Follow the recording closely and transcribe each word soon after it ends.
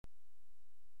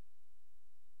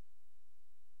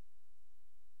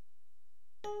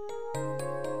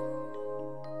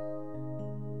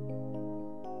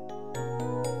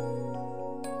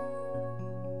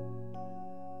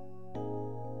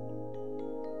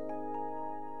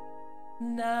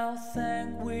Now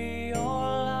thank we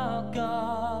all our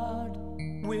God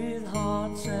with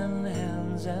hearts and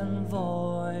hands and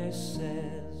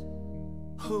voices,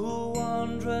 who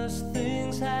wondrous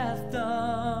things hath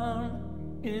done,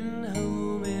 in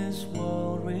whom this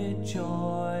world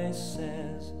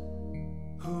rejoices,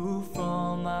 who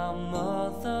from our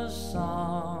mother's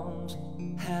arms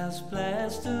has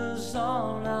blessed us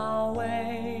on our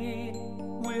way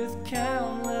with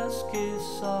countless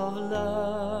gifts of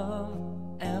love,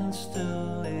 and still